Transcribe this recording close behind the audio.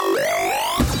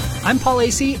I'm Paul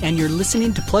Acey, and you're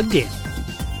listening to Plugged In.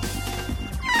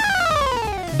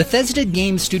 Bethesda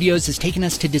Game Studios has taken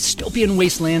us to dystopian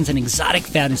wastelands and exotic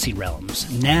fantasy realms.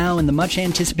 Now, in the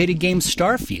much-anticipated game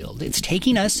Starfield, it's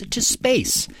taking us to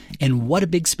space. And what a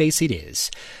big space it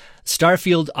is.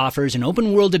 Starfield offers an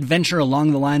open-world adventure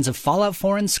along the lines of Fallout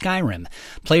 4 and Skyrim.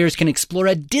 Players can explore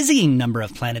a dizzying number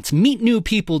of planets, meet new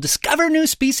people, discover new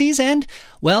species, and,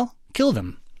 well, kill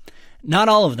them. Not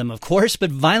all of them, of course, but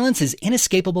violence is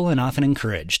inescapable and often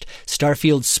encouraged.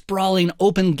 Starfield's sprawling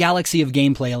open galaxy of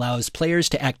gameplay allows players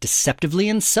to act deceptively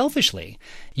and selfishly.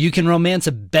 You can romance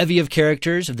a bevy of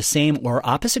characters of the same or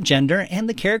opposite gender, and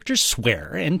the characters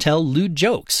swear and tell lewd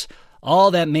jokes.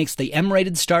 All that makes the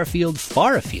M-rated Starfield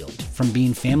far afield from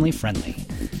being family-friendly.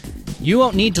 You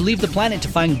won't need to leave the planet to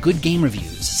find good game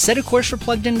reviews. Set a course for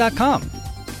PluggedIn.com.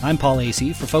 I'm Paul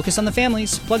Acey for Focus on the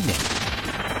Family's Plugged In.